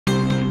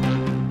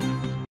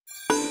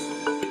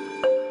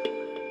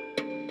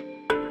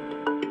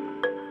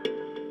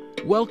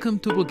Welcome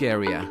to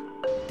Bulgaria,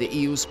 the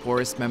EU's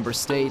poorest member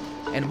state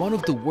and one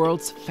of the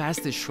world's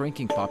fastest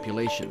shrinking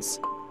populations.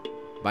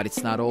 But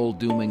it's not all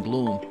doom and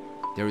gloom.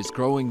 There is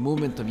growing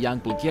movement of young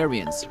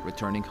Bulgarians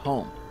returning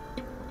home.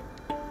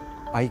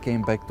 I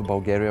came back to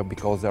Bulgaria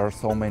because there are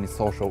so many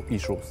social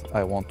issues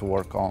I want to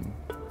work on.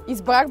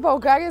 Избрах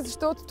България,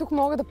 защото тук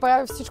мога да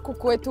правя всичко,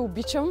 което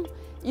обичам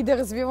и да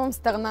развивам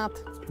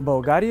страната.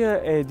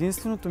 България е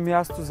единственото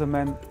място за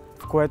мен,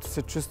 в което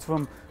се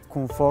чувствам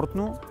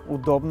комфортно,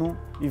 удобно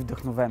и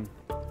вдъхновен.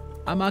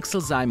 I'm Aksel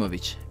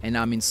Zaimovic and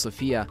I'm in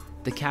Sofia,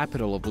 the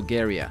capital of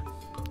Bulgaria,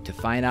 to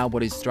find out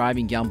what is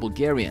driving young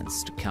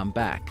Bulgarians to come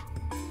back.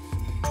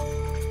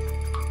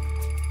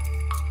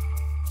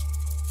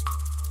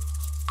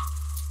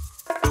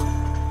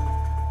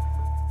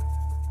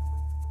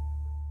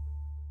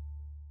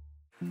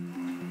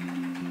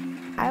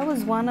 I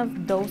was one of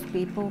those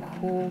people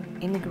who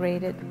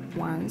immigrated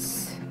once.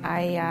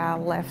 I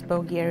left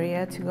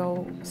Bulgaria to go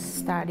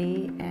study,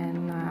 and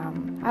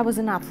I was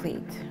an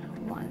athlete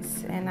once,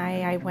 and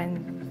I went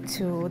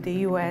to the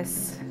US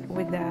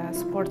with a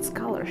sports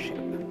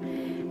scholarship.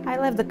 I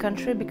left the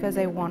country because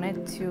I wanted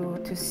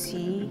to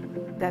see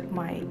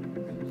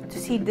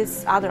this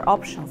other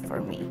option for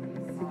me.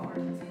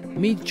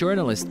 Meet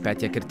journalist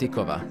Petya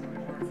Kirtikova.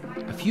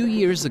 A few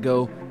years ago,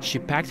 she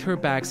packed her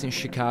bags in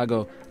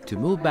Chicago to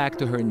move back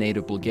to her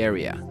native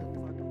Bulgaria.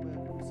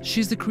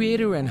 She's the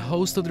creator and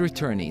host of The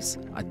Returnees,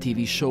 a TV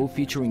show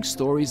featuring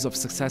stories of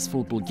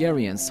successful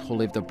Bulgarians who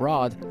lived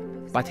abroad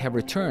but have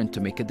returned to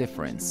make a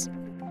difference.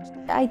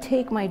 I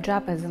take my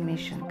job as a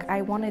mission.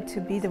 I wanted to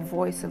be the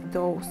voice of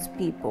those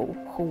people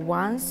who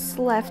once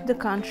left the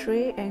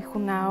country and who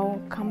now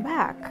come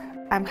back.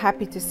 I'm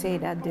happy to say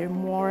that there are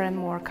more and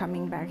more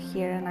coming back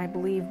here, and I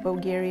believe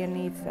Bulgaria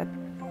needs that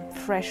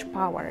fresh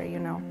power, you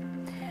know.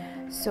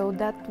 So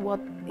that's what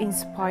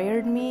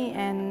inspired me,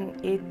 and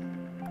it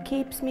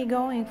keeps me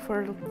going for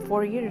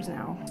 4 years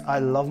now. I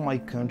love my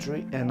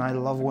country, and I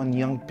love when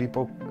young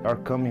people are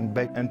coming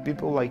back, and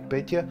people like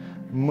Petya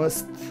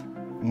must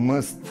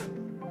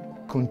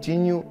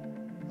continue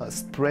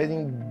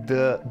spreading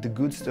the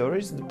good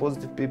stories, the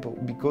positive people,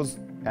 because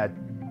at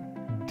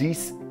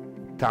this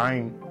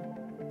time,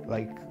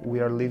 like we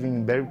are living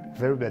in very,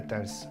 very bad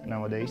times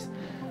nowadays,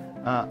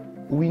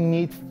 we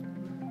need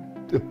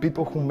the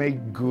people who make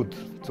good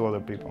to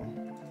other people.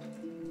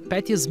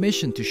 Petya's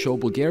mission to show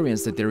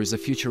Bulgarians that there is a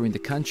future in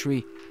the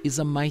country is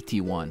a mighty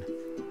one.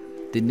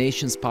 The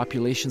nation's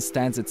population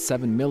stands at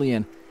 7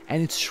 million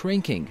and it's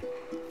shrinking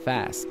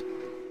fast.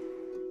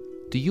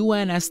 The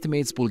UN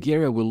estimates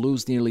Bulgaria will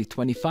lose nearly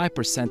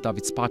 25% of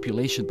its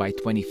population by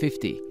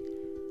 2050.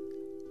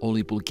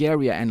 Only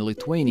Bulgaria and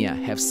Lithuania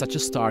have such a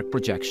stark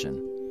projection.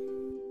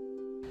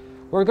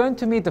 We're going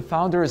to meet the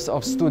founders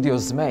of Studio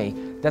Zmei.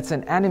 That's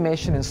an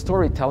animation and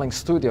storytelling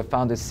studio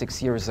founded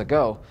 6 years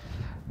ago.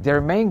 Their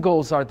main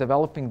goals are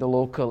developing the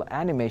local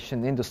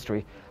animation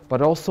industry,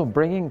 but also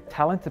bringing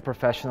talented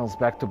professionals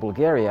back to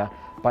Bulgaria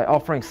by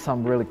offering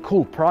some really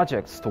cool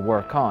projects to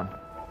work on.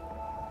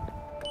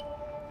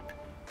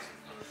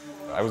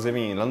 I was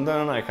living in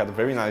London. I had a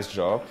very nice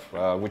job,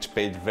 which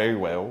paid very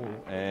well,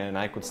 and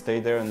I could stay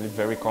there and live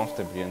very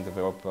comfortably and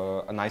develop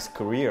a nice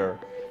career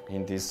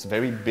in this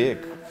very big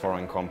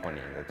foreign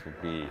company that would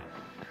be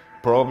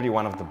probably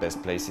one of the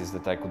best places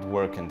that I could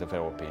work and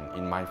develop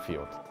in my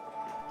field.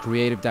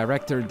 Creative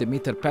director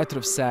Dimitar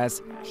Petrov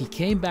says he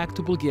came back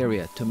to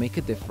Bulgaria to make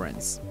a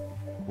difference.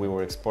 We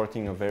were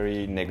exporting a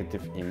very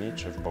negative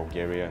image of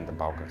Bulgaria and the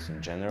Balkans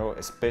in general,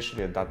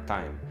 especially at that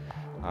time.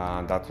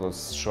 That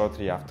was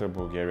shortly after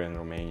Bulgaria and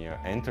Romania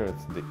entered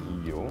the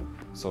EU,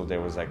 so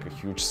there was like a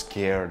huge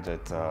scare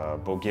that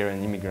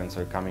Bulgarian immigrants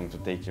are coming to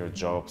take your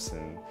jobs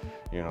and,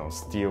 you know,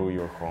 steal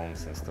your homes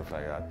and stuff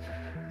like that.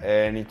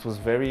 And it was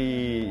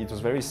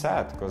very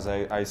sad because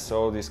I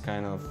saw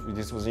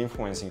this was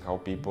influencing how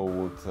people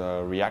would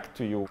react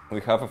to you.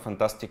 We have a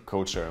fantastic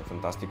culture and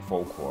fantastic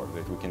folklore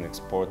that we can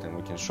export and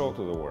we can show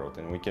to the world,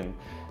 and we can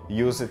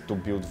use it to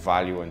build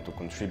value and to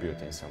contribute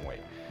in some way.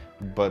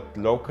 But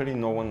locally,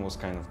 no one was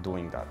kind of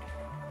doing that.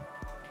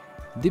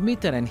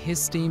 Dimitar and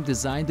his team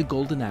designed The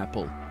Golden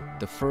Apple,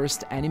 the first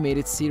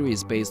animated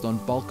series based on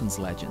Balkans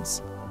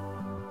legends.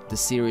 The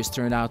series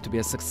turned out to be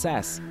a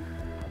success.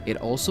 It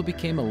also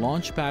became a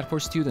launchpad for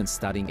students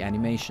studying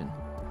animation.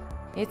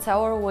 It's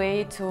our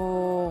way to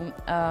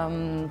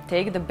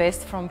take the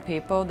best from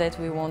people that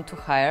we want to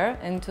hire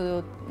and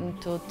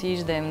to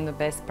teach them the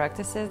best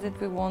practices that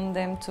we want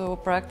them to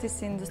practice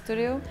in the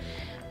studio.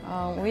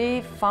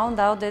 We found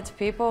out that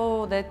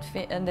people that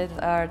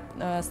are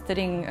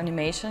studying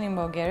animation in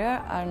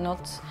Bulgaria are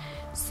not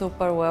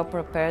super well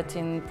prepared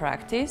in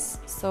practice,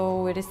 so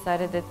we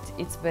decided that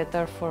it's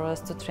better for us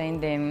to train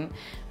them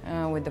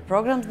with the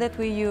programs that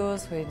we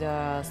use, with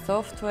the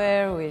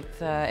software,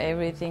 with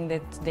everything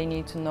that they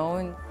need to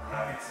know.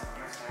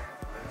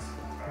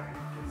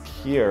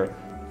 Here,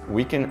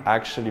 we can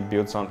actually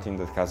build something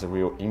that has a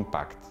real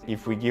impact.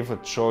 If we give a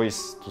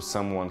choice to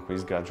someone who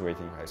is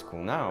graduating high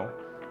school now,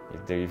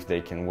 if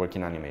they can work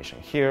in animation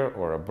here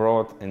or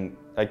abroad, and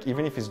like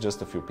even if it's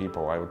just a few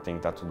people, I would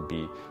think that would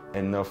be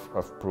enough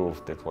of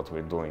proof that what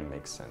we're doing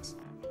makes sense.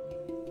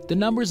 The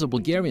numbers of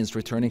Bulgarians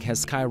returning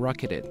has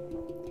skyrocketed.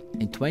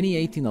 In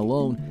 2018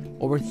 alone,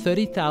 over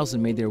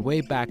 30,000 made their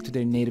way back to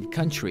their native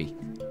country.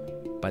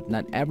 But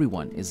not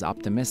everyone is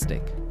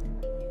optimistic.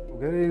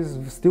 Bulgaria is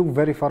still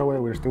very far away.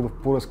 We're still the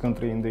poorest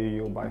country in the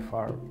EU by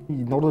far.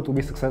 In order to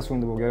be successful in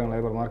the Bulgarian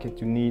labor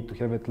market, you need to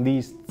have at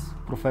least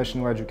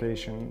professional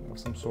education of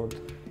some sort,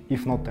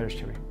 if not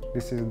tertiary.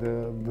 This is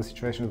the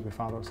situation that we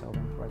found ourselves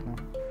in right now.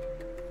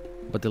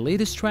 But the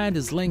latest trend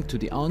is linked to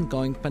the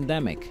ongoing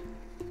pandemic.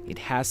 It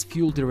has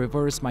fueled the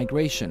reverse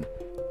migration.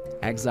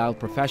 Exiled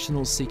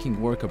professionals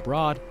seeking work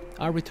abroad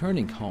are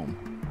returning home.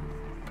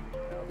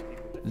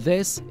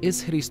 This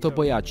is Hristo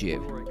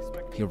Boyadjiev.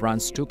 He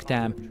runs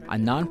Tuktam, a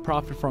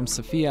non-profit from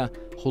Sofia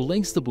who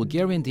links the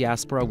Bulgarian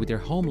diaspora with their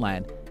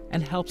homeland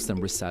and helps them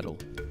resettle.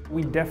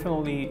 We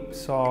definitely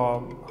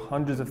saw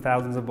hundreds of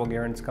thousands of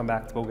Bulgarians come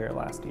back to Bulgaria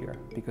last year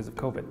because of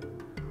COVID.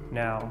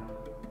 Now,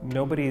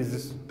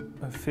 nobody's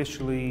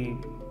officially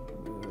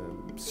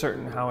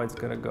certain how it's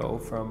going to go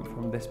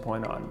from this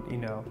point on. You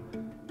know,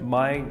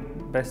 my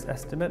best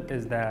estimate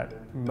is that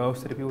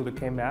most of the people that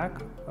came back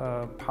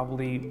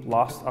probably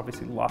lost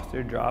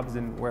their jobs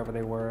in wherever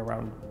they were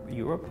around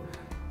Europe.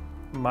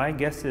 My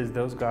guess is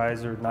those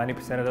guys, or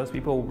 90% of those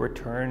people, will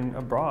return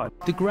abroad.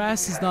 The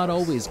grass is not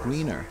always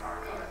greener.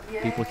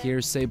 People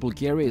here say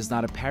Bulgaria is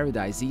not a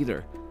paradise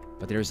either,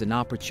 but there's an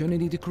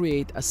opportunity to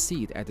create a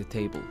seat at the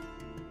table.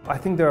 I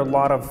think there are a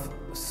lot of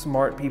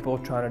smart people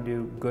trying to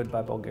do good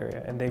by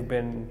Bulgaria, and they've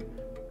been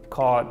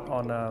caught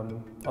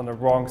on the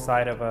wrong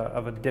side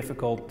of a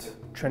difficult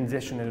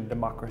transition into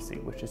democracy,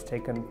 which has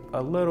taken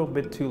a little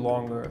bit too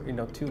long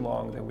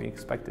than we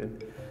expected.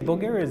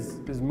 Bulgaria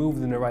has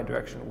moved in the right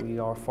direction. We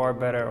are far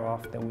better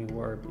off than we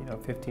were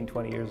 15,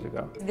 20 years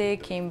ago. They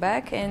came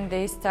back and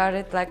they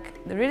started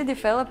really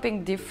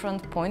developing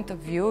different point of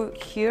view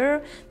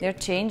here. They're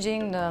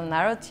changing the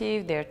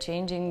narrative, they're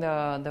changing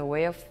the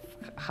way of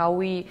how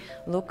we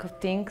look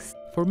at things.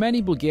 For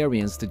many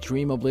Bulgarians, the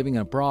dream of living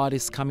abroad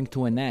is coming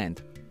to an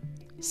end.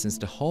 Since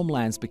the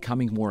homeland's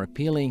becoming more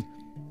appealing,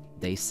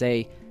 they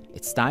say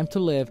it's time to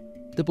live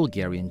the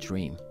Bulgarian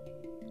dream.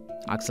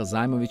 Aksel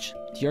Zaimovic,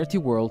 TRT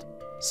World,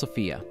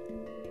 Sofia.